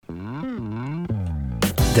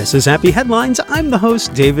This is Happy Headlines. I'm the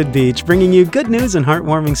host, David Beach, bringing you good news and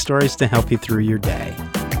heartwarming stories to help you through your day.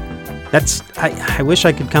 I wish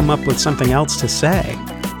I could come up with something else to say.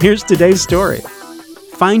 Here's today's story.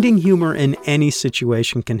 Finding humor in any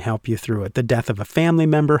situation can help you through it. The death of a family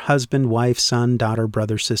member, husband, wife, son, daughter,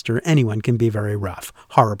 brother, sister, anyone can be very rough,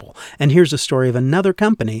 horrible. And here's a story of another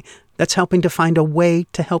company that's helping to find a way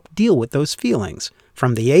to help deal with those feelings.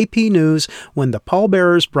 From the AP News, when the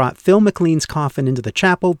pallbearers brought Phil McLean's coffin into the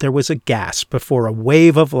chapel, there was a gasp before a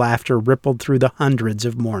wave of laughter rippled through the hundreds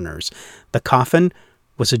of mourners. The coffin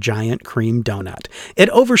was a giant cream donut. It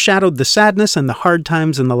overshadowed the sadness and the hard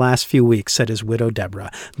times in the last few weeks, said his widow,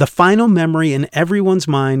 Deborah. The final memory in everyone's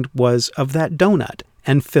mind was of that donut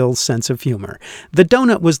and Phil's sense of humor. The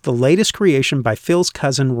donut was the latest creation by Phil's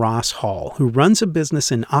cousin Ross Hall, who runs a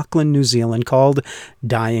business in Auckland, New Zealand called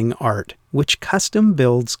Dying Art, which custom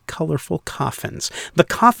builds colorful coffins. The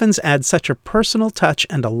coffins add such a personal touch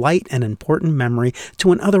and a light and important memory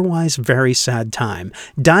to an otherwise very sad time.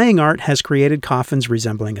 Dying Art has created coffins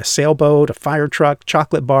resembling a sailboat, a fire truck,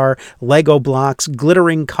 chocolate bar, Lego blocks,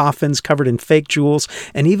 glittering coffins covered in fake jewels,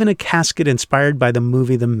 and even a casket inspired by the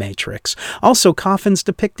movie The Matrix. Also coffins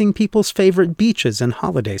depicting people's favorite beaches and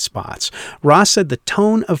holiday spots. Ross said the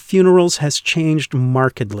tone of funerals has changed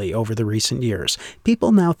markedly over the recent years.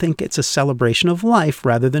 People now think it's a celebration of life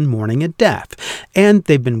rather than mourning a death, and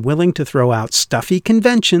they've been willing to throw out stuffy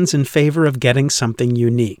conventions in favor of getting something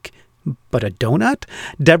unique. But a donut?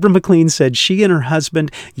 Deborah McLean said she and her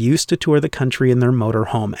husband used to tour the country in their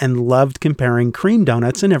motorhome and loved comparing cream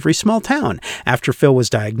donuts in every small town. After Phil was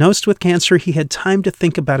diagnosed with cancer, he had time to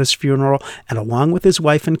think about his funeral and along with his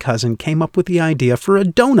wife and cousin came up with the idea for a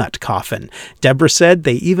donut coffin. Deborah said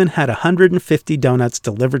they even had 150 donuts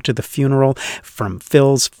delivered to the funeral from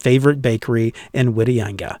Phil's favorite bakery in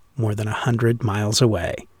Whitianga, more than 100 miles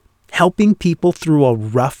away. Helping people through a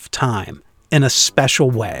rough time in a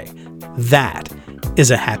special way. That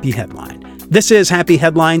is a happy headline. This is Happy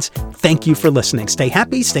Headlines. Thank you for listening. Stay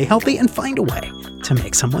happy, stay healthy, and find a way to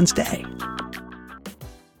make someone's day.